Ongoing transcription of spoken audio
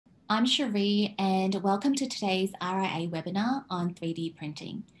I'm Cherie, and welcome to today's RRA webinar on 3D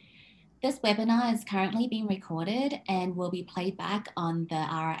printing. This webinar is currently being recorded and will be played back on the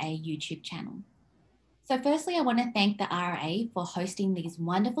RRA YouTube channel. So firstly, I want to thank the RRA for hosting these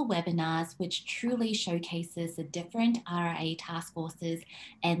wonderful webinars, which truly showcases the different RRA task forces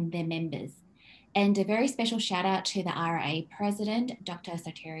and their members. And a very special shout out to the RRA President, Dr.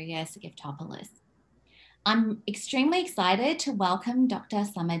 Sotirios Giftopoulos. I'm extremely excited to welcome Dr.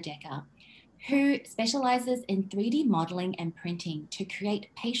 Summer Decker, who specializes in 3D modeling and printing to create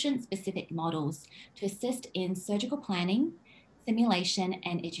patient-specific models to assist in surgical planning, simulation,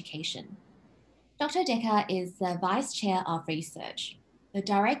 and education. Dr. Decker is the Vice Chair of Research, the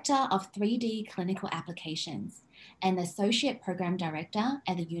Director of 3D Clinical Applications, and the Associate Program Director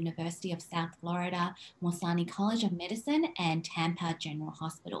at the University of South Florida Morsani College of Medicine and Tampa General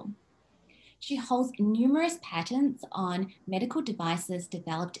Hospital. She holds numerous patents on medical devices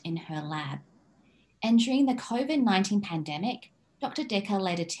developed in her lab. And during the COVID-19 pandemic, Dr. Decker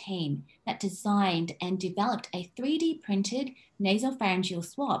led a team that designed and developed a 3D printed nasopharyngeal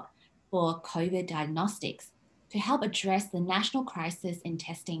swab for COVID diagnostics to help address the national crisis in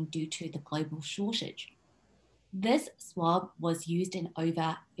testing due to the global shortage. This swab was used in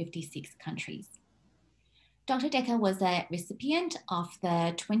over 56 countries. Dr. Decker was a recipient of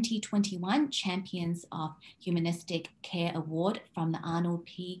the 2021 Champions of Humanistic Care Award from the Arnold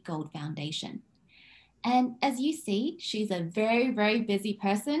P. Gold Foundation. And as you see, she's a very, very busy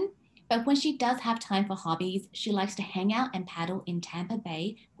person, but when she does have time for hobbies, she likes to hang out and paddle in Tampa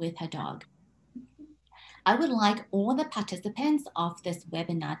Bay with her dog. I would like all the participants of this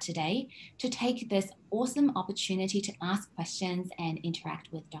webinar today to take this awesome opportunity to ask questions and interact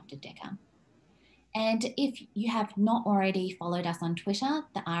with Dr. Decker. And if you have not already followed us on Twitter,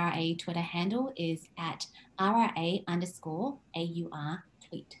 the RRA Twitter handle is at RRA_AUR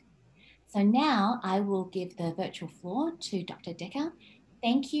tweet. So now I will give the virtual floor to Dr. Decker.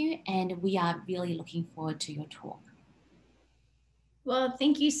 Thank you, and we are really looking forward to your talk. Well,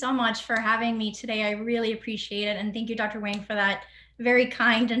 thank you so much for having me today. I really appreciate it. And thank you, Dr. Wang, for that very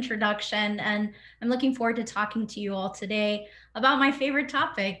kind introduction. And I'm looking forward to talking to you all today about my favorite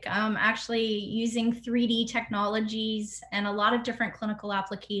topic, actually using 3D technologies and a lot of different clinical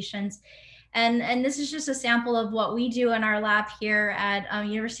applications. And this is just a sample of what we do in our lab here at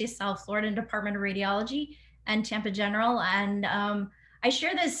University of South Florida Department of Radiology and Tampa General. And I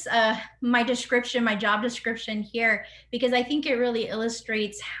share this, my job description here, because I think it really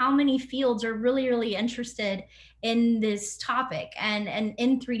illustrates how many fields are really, really interested in this topic and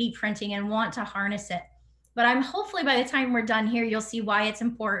in 3D printing and want to harness it. But I'm hopefully by the time we're done here, you'll see why it's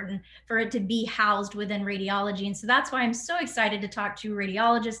important for it to be housed within radiology. And so that's why I'm so excited to talk to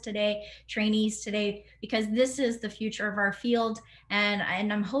radiologists today, trainees today, because this is the future of our field. And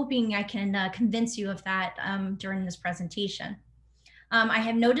I'm hoping I can convince you of that during this presentation. I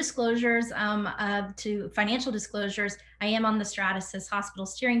have no disclosures to financial disclosures. I am on the Stratasys Hospital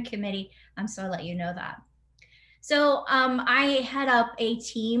Steering Committee, so I'll let you know that. So I head up a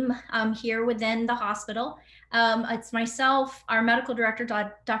team here within the hospital. It's myself, our medical director,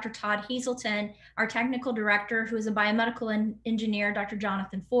 Dr. Todd Hazelton, our technical director, who is a biomedical engineer, Dr.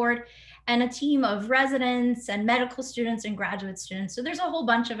 Jonathan Ford, and a team of residents and medical students and graduate students. So there's a whole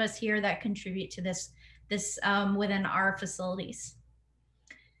bunch of us here that contribute to this within our facilities.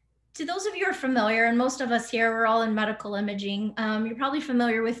 To those of you who are familiar, and most of us here, we're all in medical imaging, you're probably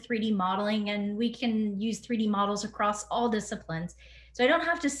familiar with 3D modeling, and we can use 3D models across all disciplines. So I don't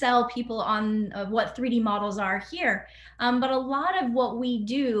have to sell people on what 3D models are here, but a lot of what we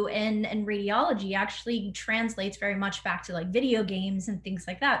do in radiology actually translates very much back to like video games and things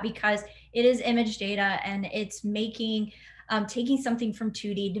like that, because it is image data and it's making taking something from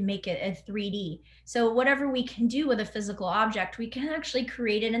 2D to make it a 3D. So whatever we can do with a physical object, we can actually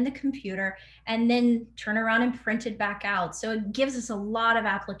create it in the computer and then turn around and print it back out. So it gives us a lot of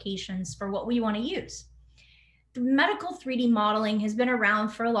applications for what we want to use. The medical 3D modeling has been around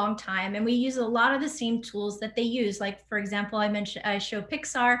for a long time, and we use a lot of the same tools that they use. Like, for example, I show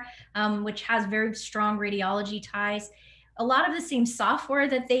Pixar, which has very strong radiology ties. A lot of the same software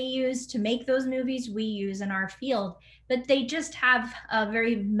that they use to make those movies we use in our field, but they just have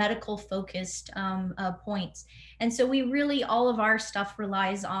very medical focused points. And so we really, all of our stuff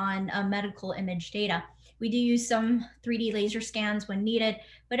relies on medical image data. We do use some 3D laser scans when needed,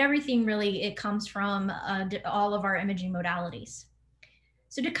 but everything really, it comes from all of our imaging modalities.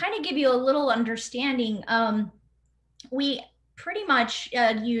 So to kind of give you a little understanding, we pretty much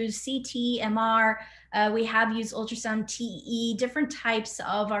use CT, MR, we have used ultrasound TE, different types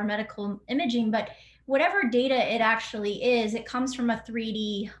of our medical imaging, but whatever data it actually is, it comes from a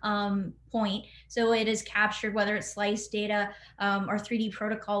 3D point. So it is captured, whether it's slice data or 3D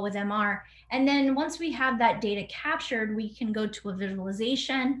protocol with MR. And then once we have that data captured, we can go to a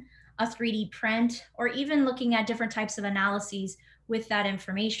visualization, a 3D print, or even looking at different types of analyses with that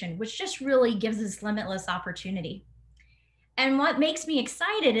information, which just really gives us limitless opportunity. And what makes me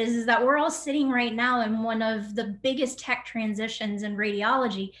excited is that we're all sitting right now in one of the biggest tech transitions in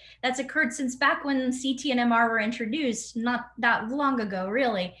radiology that's occurred since back when CT and MR were introduced, not that long ago,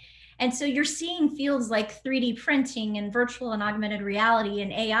 really. And so you're seeing fields like 3D printing and virtual and augmented reality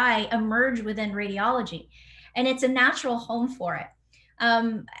and AI emerge within radiology. And it's a natural home for it.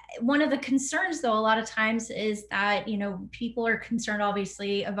 One of the concerns, though, a lot of times is that, you know, people are concerned,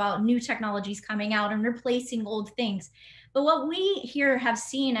 obviously, about new technologies coming out and replacing old things. But what we here have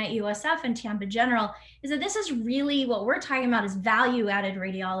seen at USF and Tampa General is that this is really what we're talking about is value added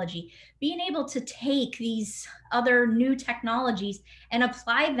radiology, being able to take these other new technologies and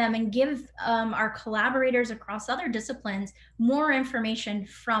apply them and give our collaborators across other disciplines more information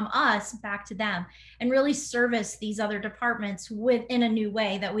from us back to them and really service these other departments within a new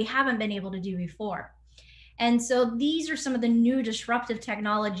way that we haven't been able to do before. And so these are some of the new disruptive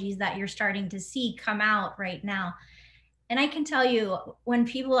technologies that you're starting to see come out right now. And I can tell you, when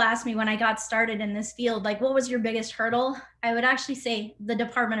people ask me when I got started in this field, like, what was your biggest hurdle? I would actually say the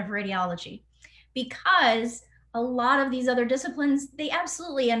Department of Radiology, because a lot of these other disciplines, they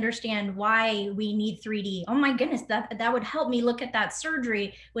absolutely understand why we need 3D. Oh my goodness, that would help me look at that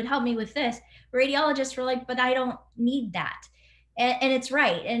surgery, would help me with this. Radiologists were like, but I don't need that. And it's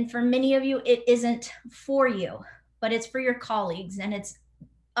right. And for many of you, it isn't for you, but it's for your colleagues. And it's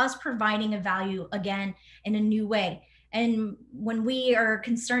us providing a value again in a new way. And when we are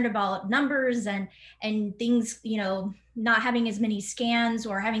concerned about numbers and things, you know, not having as many scans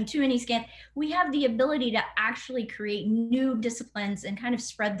or having too many scans, we have the ability to actually create new disciplines and kind of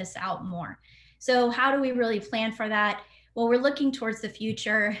spread this out more. So how do we really plan for that? Well, we're looking towards the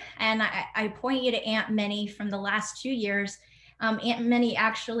future, and I point you to Aunt Minnie from the last 2 years. Aunt Minnie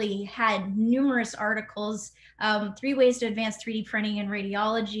actually had numerous articles, 3 ways to advance 3D printing in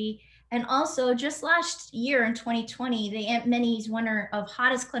radiology. And also, just last year in 2020, the Aunt Minnie's winner of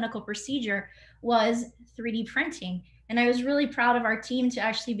hottest clinical procedure was 3D printing. And I was really proud of our team to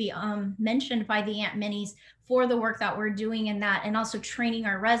actually be mentioned by the Aunt Minnie's for the work that we're doing in that, and also training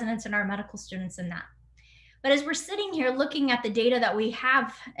our residents and our medical students in that. But as we're sitting here looking at the data that we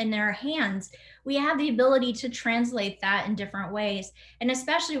have in our hands, we have the ability to translate that in different ways. And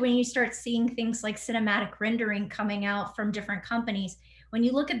especially when you start seeing things like cinematic rendering coming out from different companies, when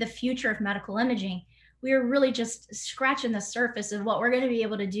you look at the future of medical imaging, we are really just scratching the surface of what we're going to be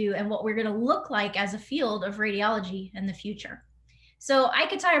able to do and what we're going to look like as a field of radiology in the future. So I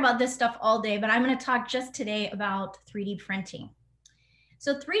could talk about this stuff all day, but I'm going to talk just today about 3D printing.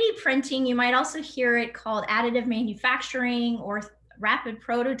 So 3D printing, you might also hear it called additive manufacturing or rapid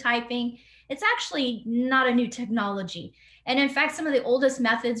prototyping. It's actually not a new technology. And in fact, some of the oldest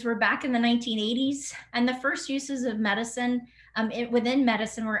methods were back in the 1980s, and the first uses of medicine within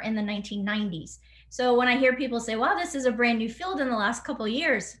medicine were in the 1990s. So when I hear people say, wow, this is a brand new field in the last couple of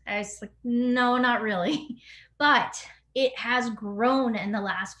years, I was like, no, not really. But it has grown in the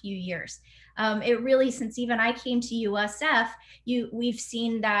last few years. It really, since even I came to USF, we've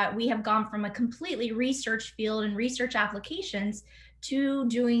seen that we have gone from a completely research field and research applications to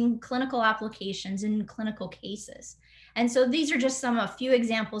doing clinical applications in clinical cases. And so these are just a few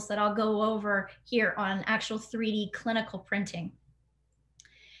examples that I'll go over here on actual 3D clinical printing.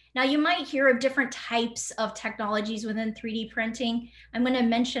 Now, you might hear of different types of technologies within 3D printing. I'm going to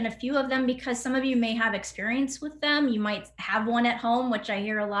mention a few of them because some of you may have experience with them. You might have one at home, which I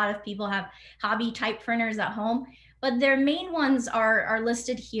hear a lot of people have hobby type printers at home, but their main ones are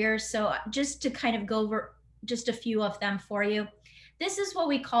listed here. So just to kind of go over just a few of them for you. This is what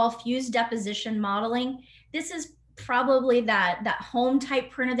we call fused deposition modeling. This is probably that home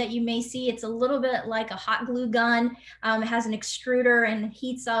type printer that you may see. It's a little bit like a hot glue gun. It has an extruder and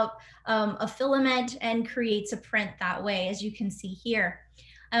heats up a filament and creates a print that way, as you can see here.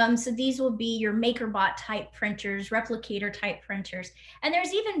 So these will be your MakerBot type printers, replicator type printers, and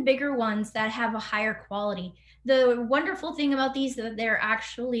there's even bigger ones that have a higher quality. The wonderful thing about these is that they're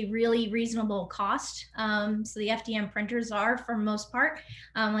actually really reasonable cost. So the FDM printers are, for most part,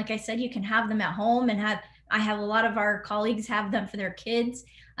 like I said, you can have them at home and I have a lot of our colleagues have them for their kids,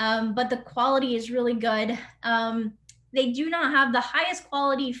 but the quality is really good. They do not have the highest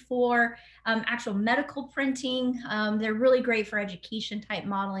quality for actual medical printing. They're really great for education type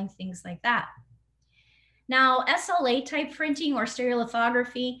modeling, things like that. Now, SLA type printing or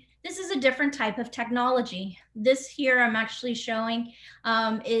stereolithography, This is a different type of technology. This here I'm actually showing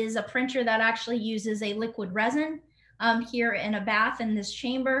is a printer that actually uses a liquid resin here in a bath in this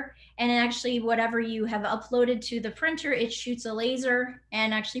chamber. And actually whatever you have uploaded to the printer, it shoots a laser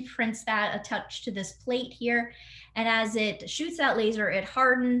and actually prints that attached to this plate here. And as it shoots that laser, it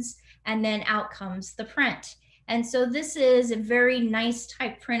hardens and then out comes the print. And so this is a very nice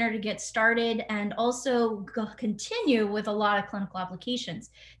type printer to get started and also continue with a lot of clinical applications.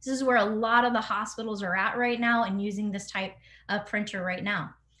 This is where a lot of the hospitals are at right now and using this type of printer right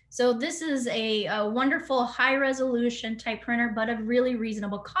now. So this is a wonderful high resolution type printer, but a really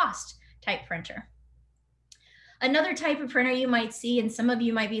reasonable cost type printer. Another type of printer you might see, and some of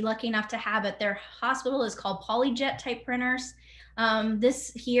you might be lucky enough to have at their hospital, is called polyjet type printers.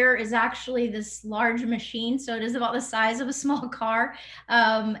 This here is actually this large machine, so it is about the size of a small car,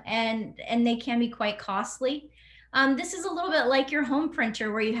 and they can be quite costly. This is a little bit like your home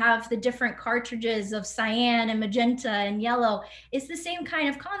printer where you have the different cartridges of cyan and magenta and yellow. It's the same kind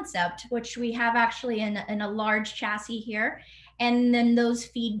of concept, which we have actually in a large chassis here. And then those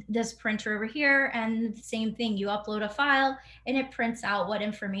feed this printer over here, and the same thing, you upload a file and it prints out what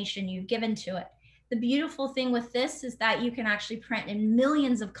information you've given to it. The beautiful thing with this is that you can actually print in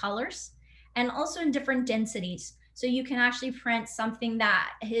millions of colors and also in different densities. So you can actually print something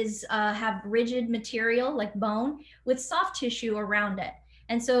that is have rigid material like bone with soft tissue around it.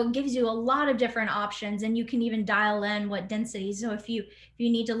 And so it gives you a lot of different options, and you can even dial in what density. So if you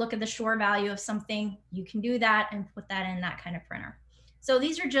need to look at the Shore value of something, you can do that and put that in that kind of printer. So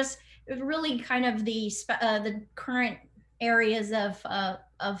these are just really kind of the current areas of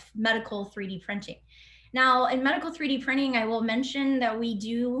medical 3D printing. Now, in medical 3D printing, I will mention that we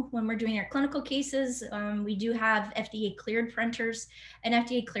do, when we're doing our clinical cases, we do have FDA cleared printers and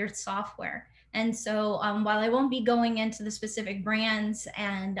FDA cleared software. And so while I won't be going into the specific brands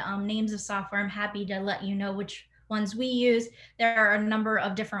and names of software, I'm happy to let you know which ones we use. There are a number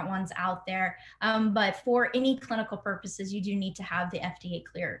of different ones out there. But for any clinical purposes, you do need to have the FDA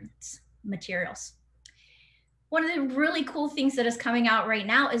clearance materials. One of the really cool things that is coming out right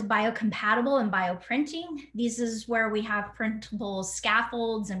now is biocompatible and bioprinting. This is where we have printable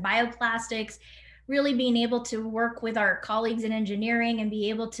scaffolds and bioplastics, really being able to work with our colleagues in engineering and be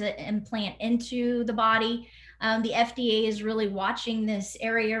able to implant into the body. The FDA is really watching this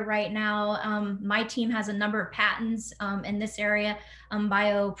area right now. My team has a number of patents in this area,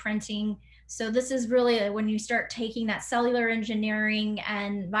 bioprinting. So this is really when you start taking that cellular engineering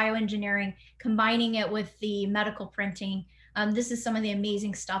and bioengineering, combining it with the medical printing. This is some of the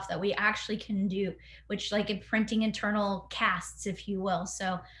amazing stuff that we actually can do, which like in printing internal casts, if you will.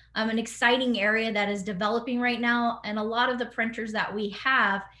 So an exciting area that is developing right now. And a lot of the printers that we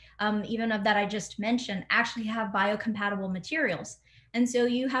have, even of that I just mentioned, actually have biocompatible materials. And so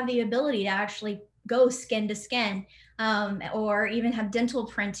you have the ability to actually go skin to skin, or even have dental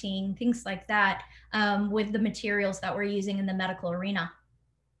printing, things like that, with the materials that we're using in the medical arena.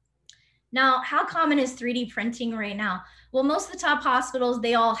 Now, how common is 3D printing right now? Well, most of the top hospitals,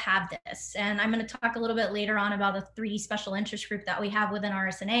 they all have this. And I'm going to talk a little bit later on about the 3D special interest group that we have within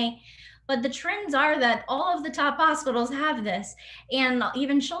RSNA. But the trends are that all of the top hospitals have this. And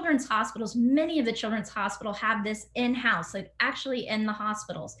even children's hospitals, many of the children's hospitals have this in-house, like actually in the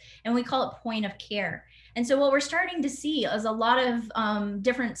hospitals. And we call it point of care. And so what we're starting to see is a lot of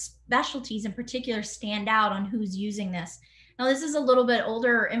different specialties in particular stand out on who's using this. Now, this is a little bit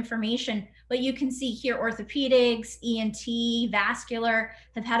older information, but you can see here orthopedics, ENT, vascular,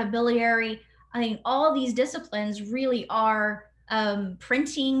 hepatobiliary. I mean, all these disciplines really are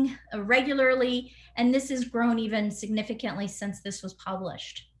printing regularly, and this has grown even significantly since this was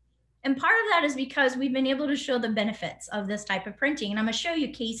published. And part of that is because we've been able to show the benefits of this type of printing. And I'm going to show you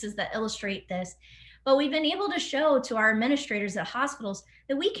cases that illustrate this. But we've been able to show to our administrators at hospitals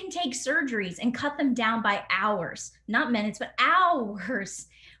that we can take surgeries and cut them down by hours, not minutes, but hours.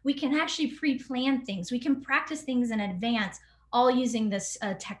 We can actually pre-plan things. We can practice things in advance, all using this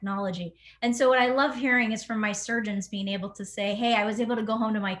technology. And so what I love hearing is from my surgeons being able to say, hey, I was able to go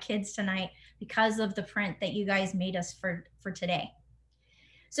home to my kids tonight because of the print that you guys made us for today.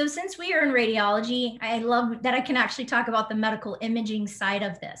 So since we are in radiology, I love that I can actually talk about the medical imaging side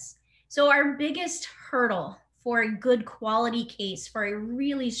of this. So our biggest hurdle for a good quality case, for a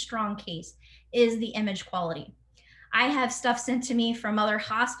really strong case, is the image quality. I have stuff sent to me from other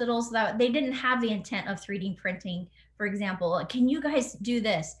hospitals that they didn't have the intent of 3D printing. For example, can you guys do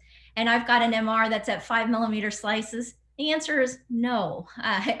this? And I've got an MR that's at 5mm slices. The answer is no.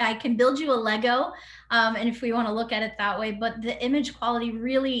 I can build you a Lego, and if we want to look at it that way, but the image quality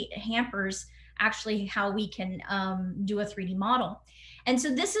really hampers actually how we can do a 3D model. And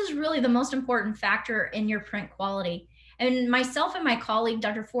so this is really the most important factor in your print quality. And myself and my colleague,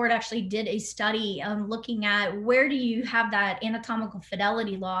 Dr. Ford, actually did a study looking at where do you have that anatomical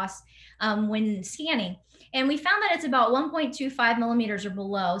fidelity loss when scanning. And we found that it's about 1.25 millimeters or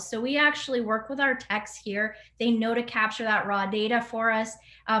below. So we actually work with our techs here. They know to capture that raw data for us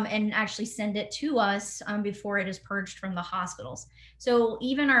and actually send it to us before it is purged from the hospitals. So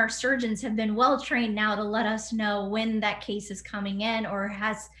even our surgeons have been well trained now to let us know when that case is coming in or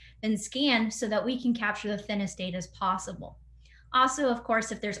has been scanned so that we can capture the thinnest data as possible. Also, of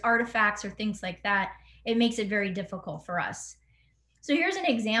course, if there's artifacts or things like that, it makes it very difficult for us. So here's an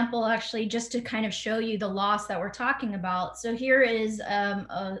example, actually, just to kind of show you the loss that we're talking about. So here is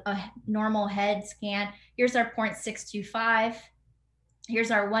a normal head scan. Here's our 0.625.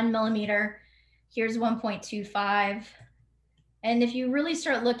 Here's our 1 millimeter. Here's 1.25. And if you really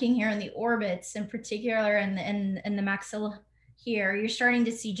start looking here in the orbits, in particular in the maxilla here, you're starting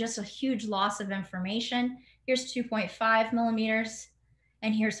to see just a huge loss of information. Here's 2.5 millimeters,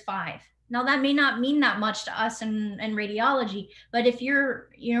 and here's 5. Now that may not mean that much to us in radiology, but if you're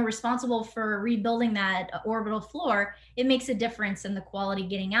responsible for rebuilding that orbital floor, it makes a difference in the quality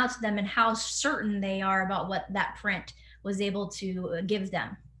getting out to them and how certain they are about what that print was able to give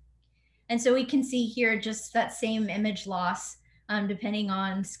them. And so we can see here just that same image loss depending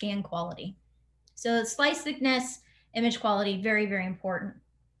on scan quality. So slice thickness, image quality, very, very important.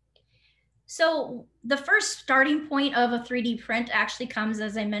 So the first starting point of a 3D print actually comes,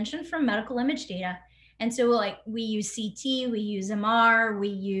 as I mentioned, from medical image data. And so like we use CT, we use MR, we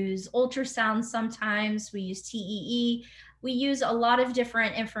use ultrasound sometimes, we use TEE, we use a lot of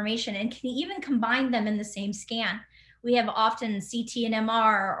different information and can even combine them in the same scan. We have often CT and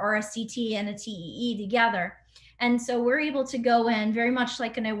MR or a CT and a TEE together. And so we're able to go in very much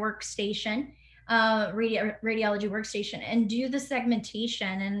like in a workstation, radiology workstation, and do the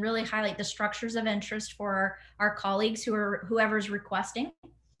segmentation and really highlight the structures of interest for our colleagues whoever's requesting.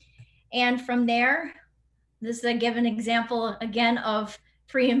 And from there, this is a given example again of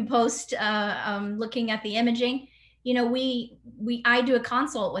pre and post looking at the imaging. I do a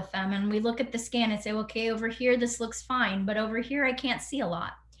consult with them and we look at the scan and say, okay, over here, this looks fine, but over here, I can't see a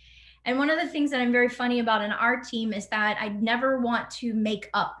lot. And one of the things that I'm very funny about in our team is that I never want to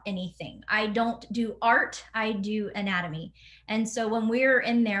make up anything. I don't do art, I do anatomy. And so when we're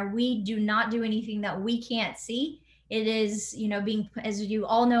in there, we do not do anything that we can't see. It is, being, as you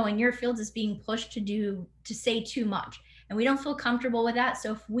all know in your fields, is being pushed to say too much. And we don't feel comfortable with that.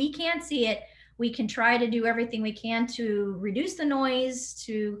 So if we can't see it, we can try to do everything we can to reduce the noise,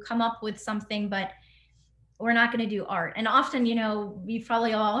 to come up with something, but we're not going to do art. And often, you've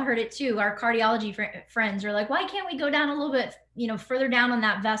probably all heard it too. Our cardiology friends are like, why can't we go down a little bit, further down on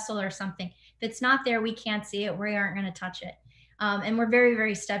that vessel or something? If it's not there, we can't see it. We aren't going to touch it. And we're very,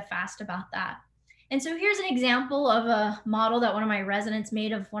 very steadfast about that. And so here's an example of a model that one of my residents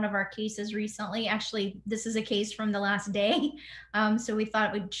made of one of our cases recently. Actually, this is a case from the last day. So we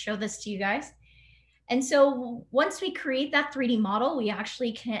thought we'd show this to you guys. And so once we create that 3D model, we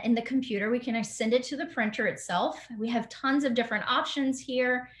actually can, in the computer, we can send it to the printer itself. We have tons of different options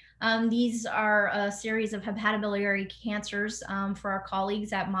here. These are a series of hepatobiliary cancers for our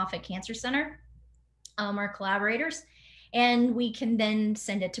colleagues at Moffitt Cancer Center, our collaborators, and we can then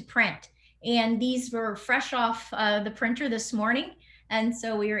send it to print. And these were fresh off the printer this morning. And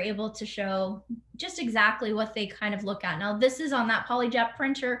so we were able to show just exactly what they kind of look at. Now, this is on that PolyJet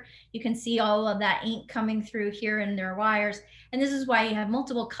printer. You can see all of that ink coming through here in their wires. And this is why you have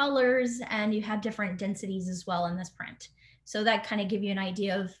multiple colors and you have different densities as well in this print. So that kind of give you an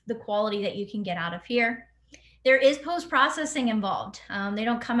idea of the quality that you can get out of here. There is post-processing involved. They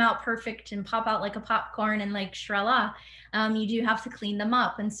don't come out perfect and pop out like a popcorn and like Shrella. You do have to clean them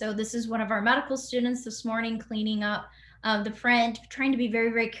up. And so this is one of our medical students this morning cleaning up the print, trying to be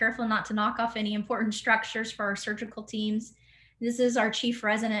very, very careful not to knock off any important structures for our surgical teams. This is our chief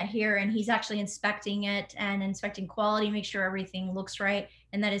resident here, and he's actually inspecting it and inspecting quality, make sure everything looks right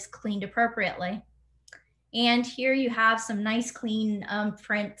and that is cleaned appropriately. And here you have some nice clean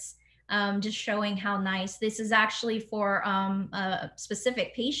prints, just showing how nice. This is actually for a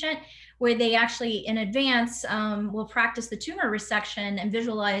specific patient where they actually in advance will practice the tumor resection and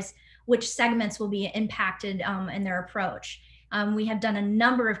visualize which segments will be impacted in their approach. We have done a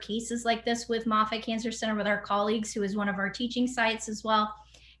number of cases like this with Moffitt Cancer Center with our colleagues, who is one of our teaching sites as well.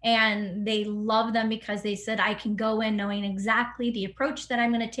 And they love them because they said, I can go in knowing exactly the approach that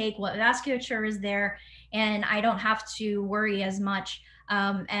I'm going to take, what vasculature is there, and I don't have to worry as much.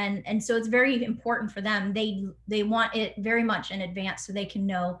 And so it's very important for them. They want it very much in advance so they can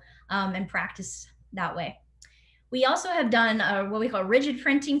know and practice that way. We also have done what we call rigid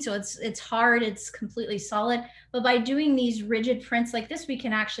printing. So it's hard, it's completely solid. But by doing these rigid prints like this, we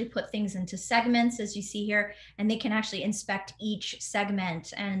can actually put things into segments, as you see here, and they can actually inspect each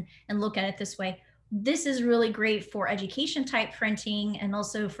segment and look at it this way. This is really great for education type printing and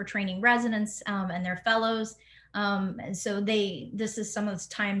also for training residents and their fellows. And so this is some of the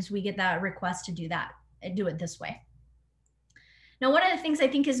times we get that request to do that, do it this way. Now, one of the things I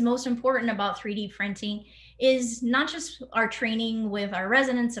think is most important about 3D printing is not just our training with our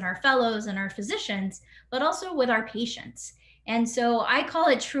residents and our fellows and our physicians, but also with our patients. And so I call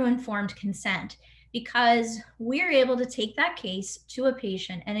it true informed consent, because we're able to take that case to a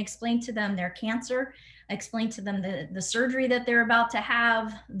patient and explain to them their cancer, explain to them the surgery that they're about to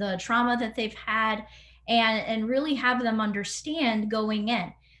have, the trauma that they've had, and really have them understand going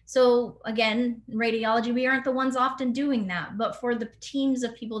in. So again, in radiology, we aren't the ones often doing that, but for the teams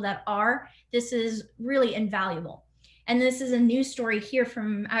of people that are, this is really invaluable. And this is a news story here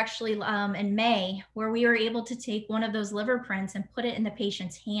from actually in May, where we were able to take one of those liver prints and put it in the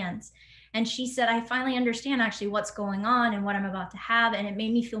patient's hands. And she said, I finally understand actually what's going on and what I'm about to have. And it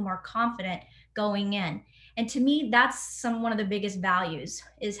made me feel more confident going in. And to me, that's one of the biggest values,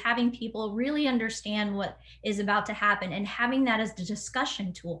 is having people really understand what is about to happen and having that as the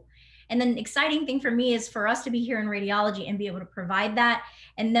discussion tool. And then the exciting thing for me is for us to be here in radiology and be able to provide that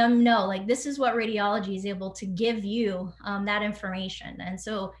and them know, like, this is what radiology is able to give you, that information. And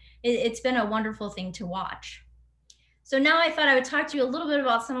so it's been a wonderful thing to watch. So now I thought I would talk to you a little bit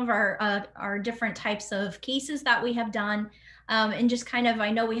about some of our different types of cases that we have done. And just kind of, I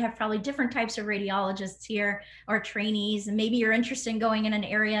know we have probably different types of radiologists here or trainees, and maybe you're interested in going in an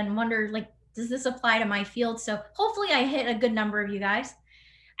area and wonder, like, does this apply to my field? So hopefully I hit a good number of you guys.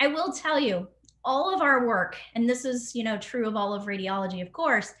 I will tell you, all of our work, and this is, true of all of radiology, of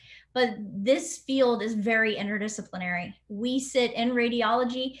course, but this field is very interdisciplinary. We sit in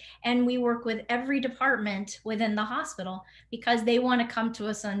radiology and we work with every department within the hospital because they want to come to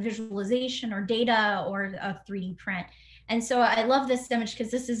us on visualization or data or a 3D print. And so I love this image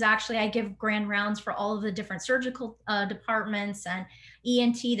because this is actually, I give grand rounds for all of the different surgical departments and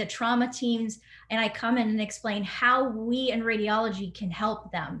ENT, the trauma teams, and I come in and explain how we in radiology can help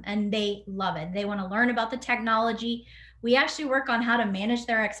them. And they love it. They want to learn about the technology. We actually work on how to manage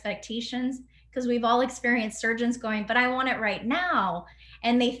their expectations, because we've all experienced surgeons going, but I want it right now.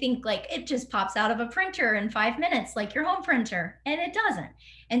 And they think like it just pops out of a printer in 5 minutes, like your home printer, and it doesn't.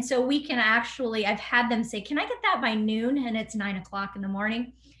 And so we can actually, I've had them say, can I get that by noon? And it's 9 o'clock in the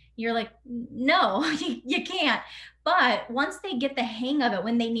morning. You're like, no, you can't. But once they get the hang of it,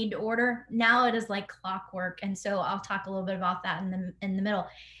 when they need to order, now it is like clockwork. And so I'll talk a little bit about that in the middle.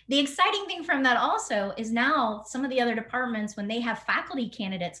 The exciting thing from that also is now some of the other departments, when they have faculty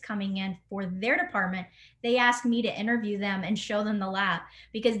candidates coming in for their department, they ask me to interview them and show them the lab,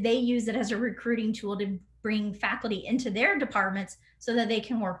 because they use it as a recruiting tool to bring faculty into their departments so that they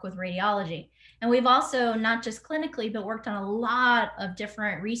can work with radiology. And we've also, not just clinically, but worked on a lot of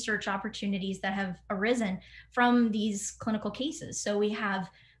different research opportunities that have arisen from these clinical cases. So we have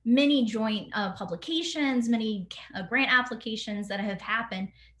many joint publications, many grant applications that have happened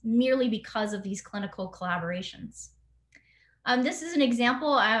merely because of these clinical collaborations. This is an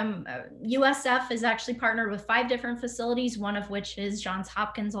example. USF is actually partnered with 5 different facilities, one of which is Johns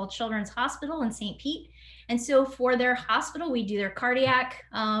Hopkins All Children's Hospital in St. Pete. And so for their hospital, we do their cardiac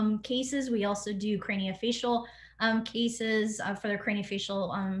cases. We also do craniofacial cases for their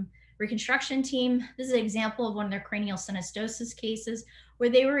craniofacial reconstruction team. This is an example of one of their cranial synostosis cases, where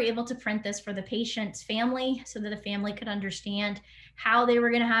they were able to print this for the patient's family so that the family could understand how they were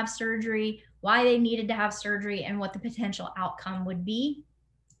going to have surgery, why they needed to have surgery, and what the potential outcome would be.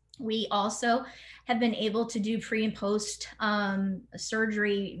 We also have been able to do pre and post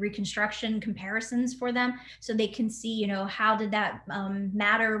surgery reconstruction comparisons for them, so they can see, how did that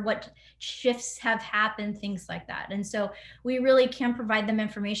matter, what shifts have happened, things like that. And so we really can provide them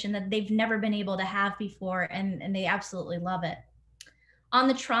information that they've never been able to have before, and they absolutely love it. On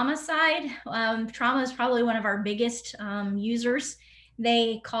the trauma side, trauma is probably one of our biggest users.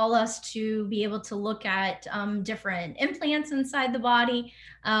 They call us to be able to look at different implants inside the body.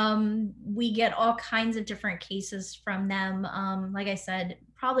 We get all kinds of different cases from them. Like I said,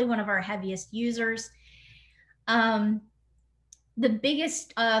 probably one of our heaviest users. The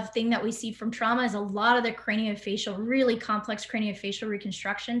biggest thing that we see from trauma is a lot of the craniofacial, really complex craniofacial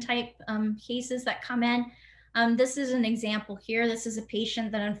reconstruction type cases that come in. This is an example here. This is a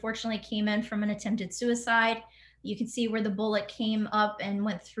patient that unfortunately came in from an attempted suicide. You can see where the bullet came up and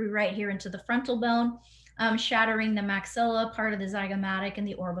went through right here into the frontal bone, shattering the maxilla, part of the zygomatic, and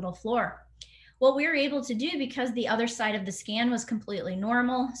the orbital floor. What we were able to do, because the other side of the scan was completely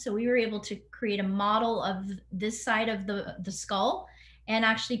normal, so we were able to create a model of this side of the skull and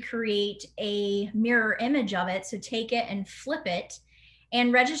actually create a mirror image of it. So take it and flip it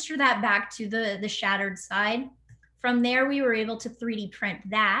and register that back to the shattered side. From there, we were able to 3D print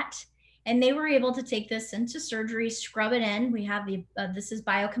that. And they were able to take this into surgery, scrub it in. We have this is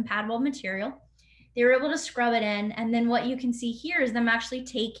biocompatible material. They were able to scrub it in, and then what you can see here is them actually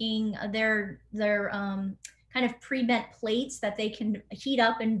taking their kind of pre-bent plates that they can heat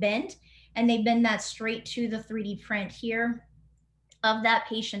up and bend, and they bend that straight to the 3D print here of that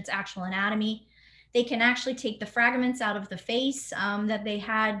patient's actual anatomy. They can actually take the fragments out of the face that they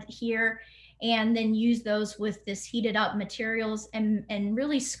had here and then use those with this heated up materials and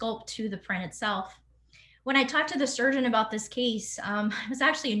really sculpt to the print itself. When I talked to the surgeon about this case, it was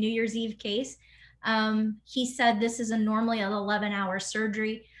actually a New Year's Eve case. He said, this is normally an 11-hour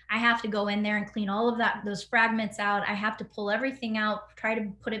surgery. I have to go in there and clean all of those fragments out. I have to pull everything out, try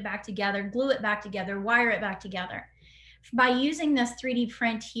to put it back together, glue it back together, wire it back together. By using this 3D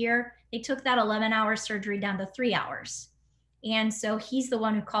print here, they took that 11-hour surgery down to 3 hours. And so he's the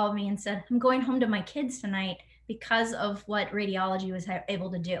one who called me and said, I'm going home to my kids tonight because of what radiology was able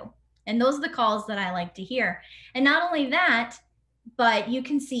to do. And those are the calls that I like to hear. And not only that, but you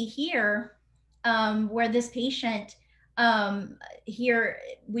can see here where this patient here,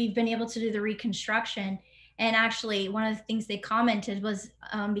 we've been able to do the reconstruction. And actually, one of the things they commented was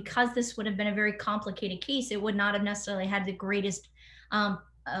because this would have been a very complicated case, it would not have necessarily had the greatest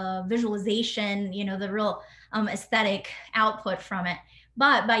visualization, you know, the real aesthetic output from it.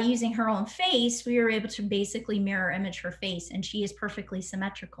 But by using her own face, we were able to basically mirror image her face, and she is perfectly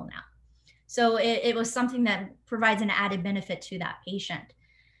symmetrical now. So it was something that provides an added benefit to that patient.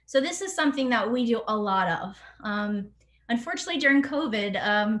 So this is something that we do a lot of. Unfortunately, during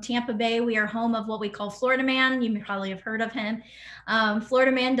COVID, Tampa Bay, we are home of what we call Florida Man. You probably have heard of him.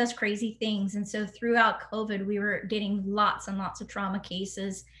 Florida Man does crazy things. And so throughout COVID, we were getting lots and lots of trauma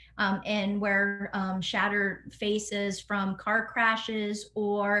cases and where shattered faces from car crashes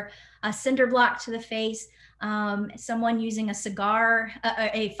or a cinder block to the face, someone using a cigar,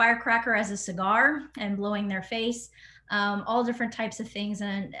 a firecracker as a cigar and blowing their face, all different types of things.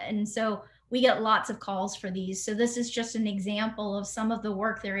 And so we get lots of calls for these. So this is just an example of some of the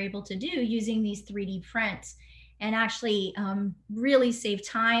work they're able to do using these 3D prints and actually really save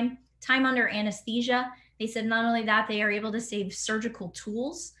time under anesthesia. They said not only that, they are able to save surgical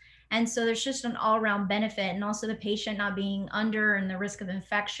tools. And so there's just an all-around benefit, and also the patient not being under and the risk of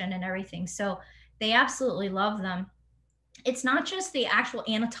infection and everything. So they absolutely love them. It's not just the actual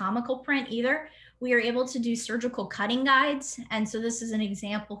anatomical print either. We are able to do surgical cutting guides. And so this is an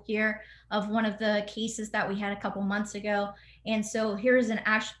example here of one of the cases that we had a couple months ago. And so here's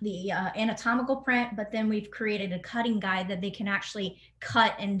the anatomical print, but then we've created a cutting guide that they can actually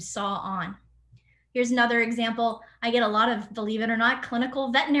cut and saw on. Here's another example. I get a lot of, believe it or not,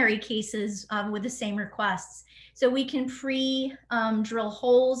 clinical veterinary cases with the same requests. So we can drill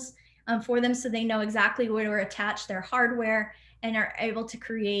holes for them so they know exactly where to attach their hardware and are able to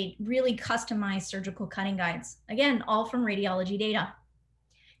create really customized surgical cutting guides. Again, all from radiology data.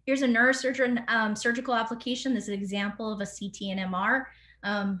 Here's a neurosurgeon surgical application. This is an example of a CT and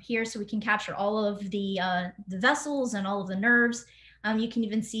MR here, so we can capture all of the vessels and all of the nerves. You can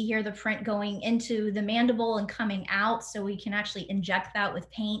even see here the print going into the mandible and coming out, so we can actually inject that with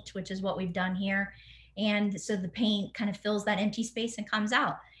paint, which is what we've done here. And so the paint kind of fills that empty space and comes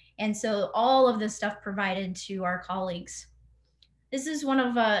out. And so all of this stuff provided to our colleagues. This is one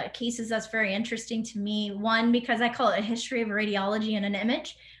of cases that's very interesting to me. One, because I call it a history of radiology in an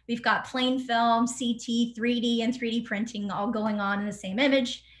image. We've got plain film, CT, 3D, and 3D printing all going on in the same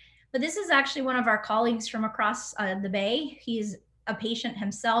image. But this is actually one of our colleagues from across the Bay. He's a patient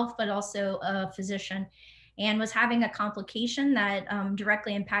himself, but also a physician, and was having a complication that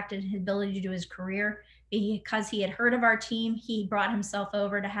directly impacted his ability to do his career. Because he had heard of our team, he brought himself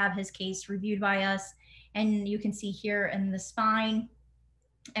over to have his case reviewed by us. And you can see here in the spine,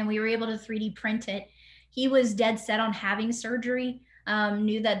 and we were able to 3D print it. He was dead set on having surgery,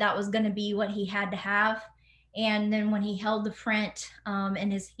 knew that that was going to be what he had to have. And then when he held the print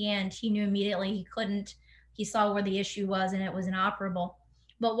in his hand, he knew immediately he couldn't. He saw where the issue was, and it was inoperable.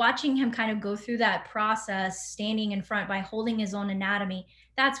 But watching him kind of go through that process, standing in front by holding his own anatomy,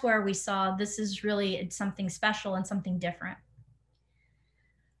 that's where we saw this is really something special and something different.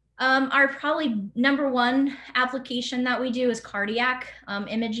 Our probably number one application that we do is cardiac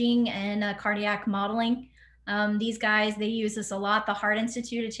imaging and cardiac modeling. These guys, they use this a lot. The Heart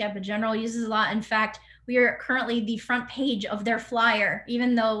Institute at Tampa General uses a lot. In fact, We are currently the front page of their flyer,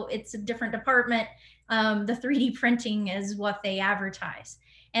 even though it's a different department. The 3D printing is what they advertise.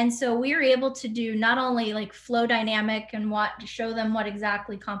 And so we were able to do not only like flow dynamic and show them what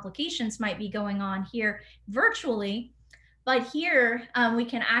exactly complications might be going on here virtually, but here we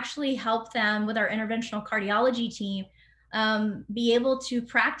can actually help them with our interventional cardiology team be able to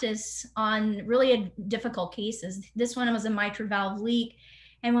practice on really difficult cases. This one was a mitral valve leak.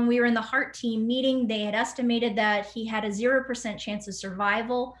 And when we were in the heart team meeting, they had estimated that he had a 0% chance of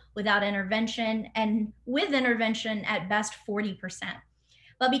survival without intervention, and with intervention at best 40%.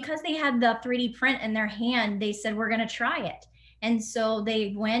 But because they had the 3D print in their hand, they said, we're going to try it. And so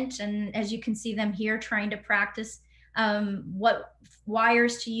they went, and as you can see them here, trying to practice what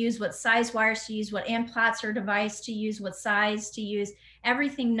wires to use, what size wires to use, what implants or device to use, what size to use,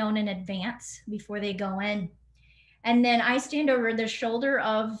 everything known in advance before they go in. And then I stand over the shoulder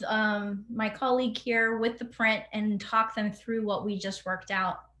of my colleague here with the print and talk them through what we just worked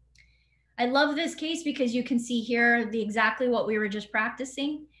out. I love this case because you can see here exactly what we were just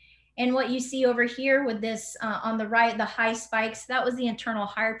practicing. And what you see over here with this on the right, the high spikes, that was the internal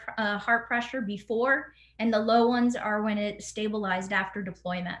heart pressure before, and the low ones are when it stabilized after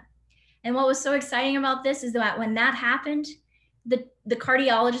deployment. And what was so exciting about this is that when that happened, the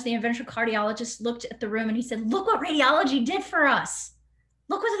cardiologist, the interventional cardiologist, looked at the room and he said, look what radiology did for us.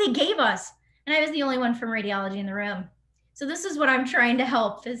 Look what they gave us. And I was the only one from radiology in the room. So this is what I'm trying to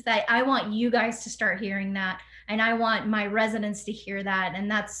help, is that I want you guys to start hearing that. And I want my residents to hear that.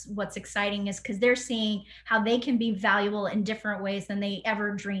 And that's what's exciting, is because they're seeing how they can be valuable in different ways than they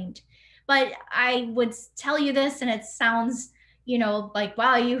ever dreamed. But I would tell you this, and it sounds, you know, like,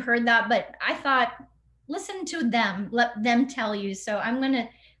 wow, you heard that. But I thought, listen to them, let them tell you. So I'm going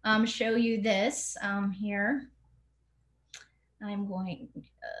to show you this here. I'm going,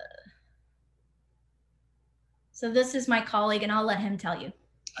 so this is my colleague, and I'll let him tell you.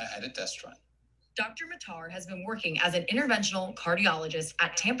 I had a test run. Dr. Matar has been working as an interventional cardiologist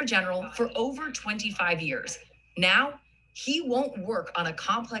at Tampa General for over 25 years. Now, he won't work on a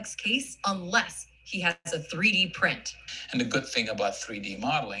complex case unless he has a 3D print. And the good thing about 3D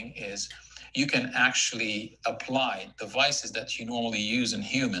modeling is you can actually apply devices that you normally use in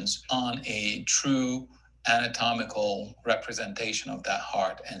humans on a true anatomical representation of that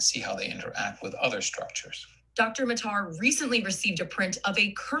heart and see how they interact with other structures. Dr. Matar recently received a print of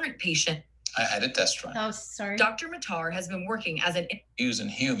a current patient. I had a test run. Oh, sorry. Dr. Matar has been working as an use in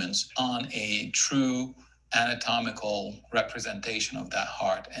humans on a true anatomical representation of that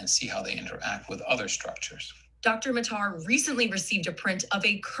heart and see how they interact with other structures. Dr. Matar recently received a print of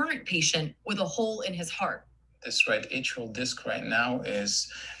a current patient with a hole in his heart. This right atrial disc right now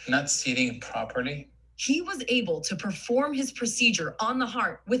is not seating properly. He was able to perform his procedure on the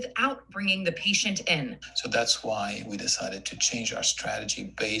heart without bringing the patient in. So that's why we decided to change our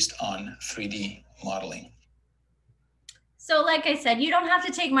strategy based on 3D modeling. So like I said, you don't have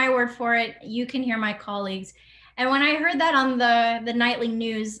to take my word for it. You can hear my colleagues. And when I heard that on the nightly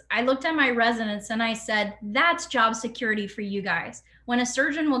news, I looked at my residents and I said, that's job security for you guys. When a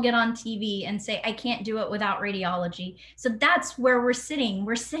surgeon will get on TV and say, I can't do it without radiology. So that's where we're sitting.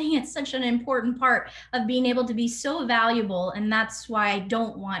 We're sitting at such an important part of being able to be so valuable. And that's why I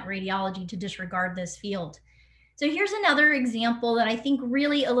don't want radiology to disregard this field. So here's another example that I think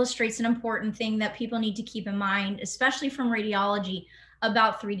really illustrates an important thing that people need to keep in mind, especially from radiology,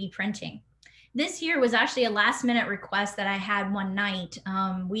 about 3D printing. This year was actually a last minute request that I had one night.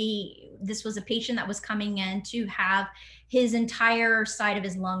 This was a patient that was coming in to have his entire side of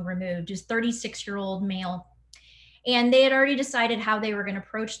his lung removed, just 36-year-old male. And they had already decided how they were going to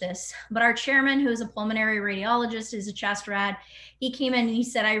approach this. But our chairman, who is a pulmonary radiologist, is a chest rad, he came in and he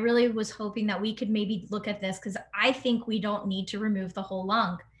said, I really was hoping that we could maybe look at this because I think we don't need to remove the whole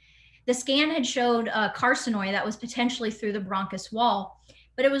lung. The scan had showed a carcinoid that was potentially through the bronchus wall,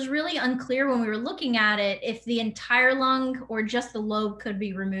 but it was really unclear when we were looking at it if the entire lung or just the lobe could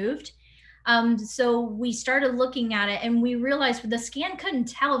be removed. So we started looking at it and we realized the scan couldn't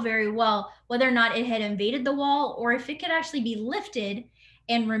tell very well whether or not it had invaded the wall or if it could actually be lifted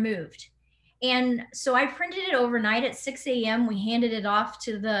and removed. And so I printed it overnight at 6 a.m. We handed it off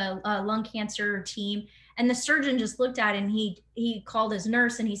to the lung cancer team, and the surgeon just looked at it and he called his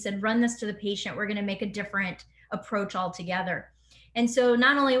nurse and he said, run this to the patient. We're going to make a different approach altogether. And so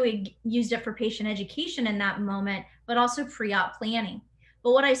not only we used it for patient education in that moment, but also pre-op planning.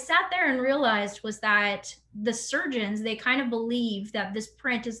 But what I sat there and realized was that the surgeons, they kind of believe that this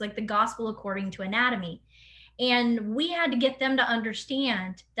print is like the gospel according to anatomy. And we had to get them to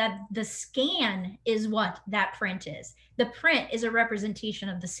understand that the scan is what that print is. The print is a representation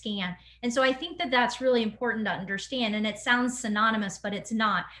of the scan. And so I think that that's really important to understand. And it sounds synonymous, but it's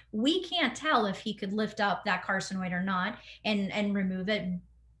not. We can't tell if he could lift up that carcinoid or not and remove it.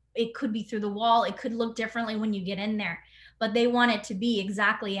 It could be through the wall. It could look differently when you get in there, but they want it to be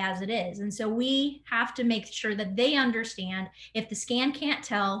exactly as it is. And so we have to make sure that they understand if the scan can't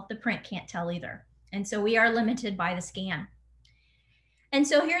tell, the print can't tell either. And so we are limited by the scan. And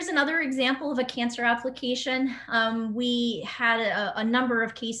so here's another example of a cancer application. We had a number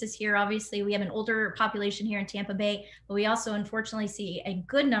of cases here. Obviously, we have an older population here in Tampa Bay, but we also unfortunately see a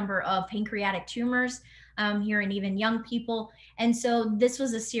good number of pancreatic tumors here in even young people. And so this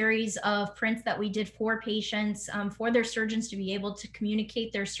was a series of prints that we did for patients, for their surgeons to be able to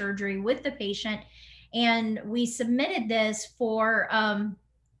communicate their surgery with the patient. And we submitted this for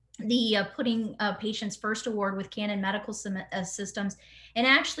the Putting Patients First Award with Canon Medical Systems, and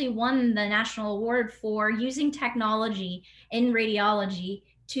actually won the national award for using technology in radiology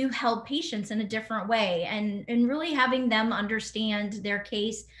to help patients in a different way, and really having them understand their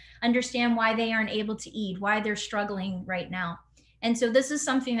case, understand why they aren't able to eat, why they're struggling right now. And so this is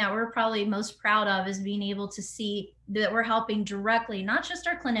something that we're probably most proud of, is being able to see that we're helping directly, not just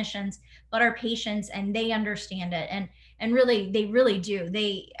our clinicians, but our patients, and they understand it. And really, they really do.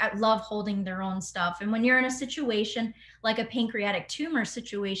 They love holding their own stuff. And when you're in a situation like a pancreatic tumor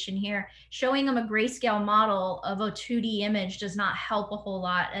situation here, showing them a grayscale model of a 2D image does not help a whole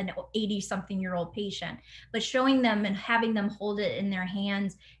lot, an 80-something-year-old patient. But showing them and having them hold it in their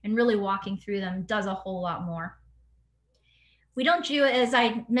hands and really walking through them does a whole lot more. We don't do, as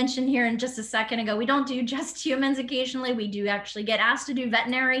I mentioned here in just a second ago, we don't do just humans occasionally. We do actually get asked to do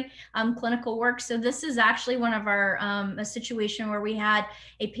veterinary clinical work. So this is actually one of our, a situation where we had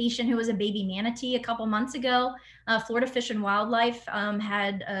a patient who was a baby manatee a couple months ago. Florida Fish and Wildlife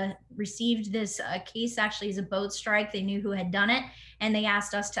had received this case actually as a boat strike. They knew who had done it, and they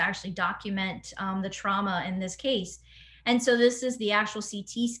asked us to actually document the trauma in this case. And so this is the actual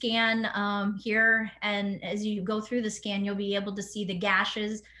CT scan here. And as you go through the scan, you'll be able to see the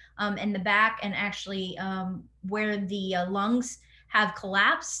gashes in the back, and actually where the lungs have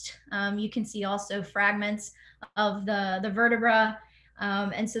collapsed. You can see also fragments of the vertebra.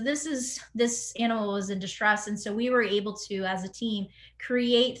 And so this animal was in distress. And so we were able to, as a team,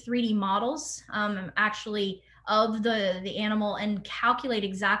 create 3D models actually of the animal and calculate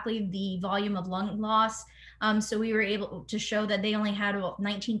exactly the volume of lung loss. So we were able to show that they only had about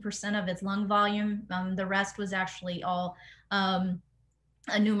 19% of its lung volume. The rest was actually all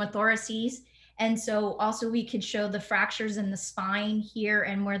pneumothoraces. And so also we could show the fractures in the spine here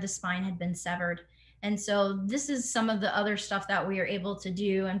and where the spine had been severed. And so this is some of the other stuff that we are able to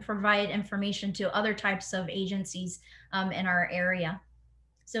do and provide information to other types of agencies in our area.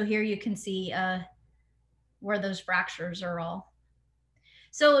 So here you can see where those fractures are all.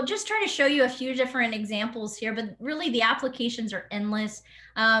 So just trying to show you a few different examples here, but really the applications are endless.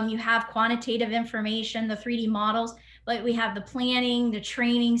 You have quantitative information, the 3D models, but we have the planning, the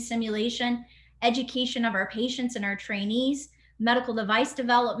training, simulation, education of our patients and our trainees, medical device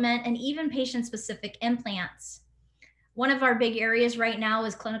development, and even patient-specific implants. One of our big areas right now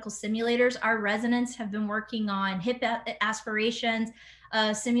is clinical simulators. Our residents have been working on hip aspirations,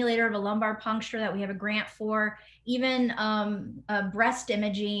 a simulator of a lumbar puncture that we have a grant for, even breast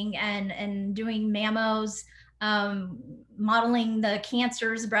imaging and doing mammos, modeling the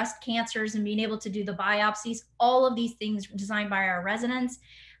cancers, breast cancers, and being able to do the biopsies. All of these things designed by our residents.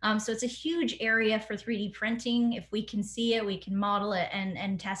 So it's a huge area for 3D printing. If we can see it, we can model it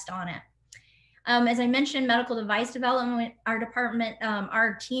and test on it. As I mentioned, medical device development, our department,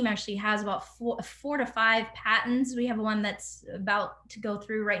 our team actually has about four to five patents. We have one that's about to go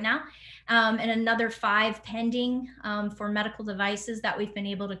through right now, and another 5 pending for medical devices that we've been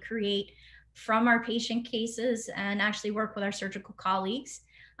able to create from our patient cases and actually work with our surgical colleagues.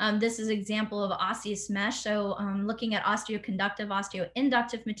 This is an example of osseous mesh. So looking at osteoconductive,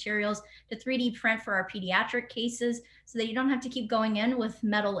 osteoinductive materials to 3D print for our pediatric cases so that you don't have to keep going in with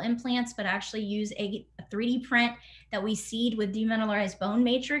metal implants, but actually use a 3D print that we seed with demineralized bone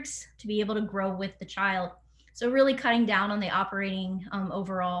matrix to be able to grow with the child. So really cutting down on the operating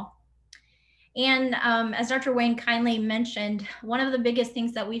overall. And as Dr. Wang kindly mentioned, one of the biggest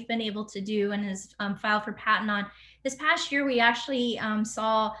things that we've been able to do and has filed for patent on this past year, we actually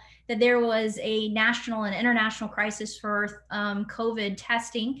saw that there was a national and international crisis for COVID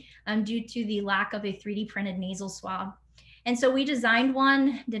testing due to the lack of a 3D printed nasal swab. And so we designed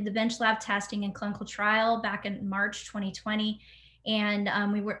one, did the bench lab testing and clinical trial back in March 2020. And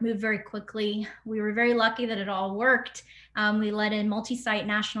we moved very quickly. We were very lucky that it all worked. We led a multi-site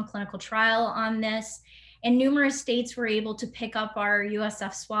national clinical trial on this, and numerous states were able to pick up our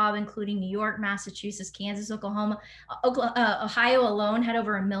USF swab, including New York, Massachusetts, Kansas, Oklahoma. Ohio alone had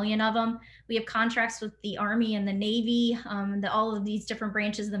over 1 million of them. We have contracts with the Army and the Navy, all of these different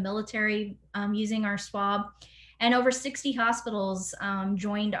branches of the military using our swab. And over 60 hospitals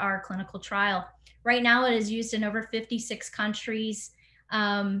joined our clinical trial. Right now, it is used in over 56 countries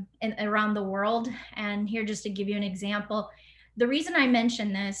around the world. And here, just to give you an example, the reason I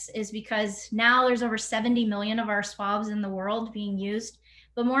mention this is because now there's over 70 million of our swabs in the world being used.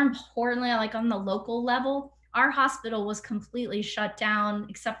 But more importantly, like on the local level, our hospital was completely shut down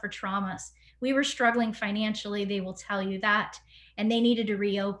except for traumas. We were struggling financially, they will tell you that, and they needed to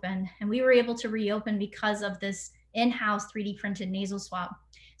reopen. And we were able to reopen because of this in-house 3D printed nasal swab.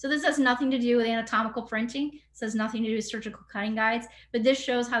 So this has nothing to do with anatomical printing. This has nothing to do with surgical cutting guides, but this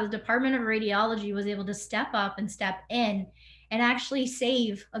shows how the Department of Radiology was able to step up and step in and actually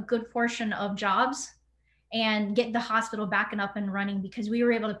save a good portion of jobs and get the hospital back and up and running because we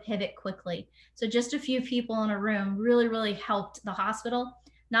were able to pivot quickly. So just a few people in a room really, really helped the hospital.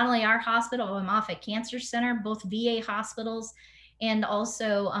 Not only our hospital, but Moffitt Cancer Center, both VA hospitals, and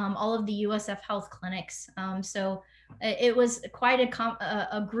also all of the USF health clinics. So it was quite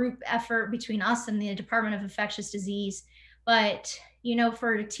a group effort between us and the Department of Infectious Disease. But, you know,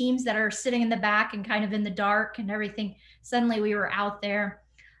 for teams that are sitting in the back and kind of in the dark and everything, suddenly we were out there.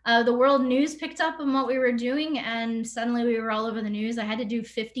 The world news picked up on what we were doing, and suddenly we were all over the news. I had to do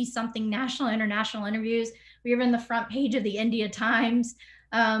 50-something national, international interviews. We were in the front page of the India Times,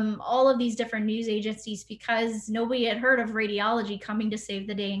 all of these different news agencies, because nobody had heard of radiology coming to save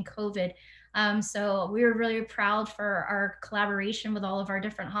the day in COVID. So we were really proud for our collaboration with all of our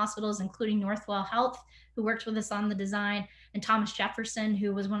different hospitals, including Northwell Health, who worked with us on the design, and Thomas Jefferson,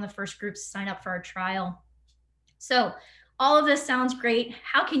 who was one of the first groups to sign up for our trial. So all of this sounds great.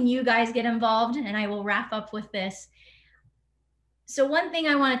 How can you guys get involved? And I will wrap up with this. So one thing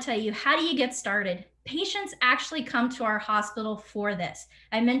I want to tell you, how do you get started? Patients actually come to our hospital for this.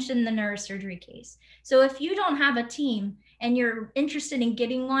 I mentioned the neurosurgery case. So if you don't have a team and you're interested in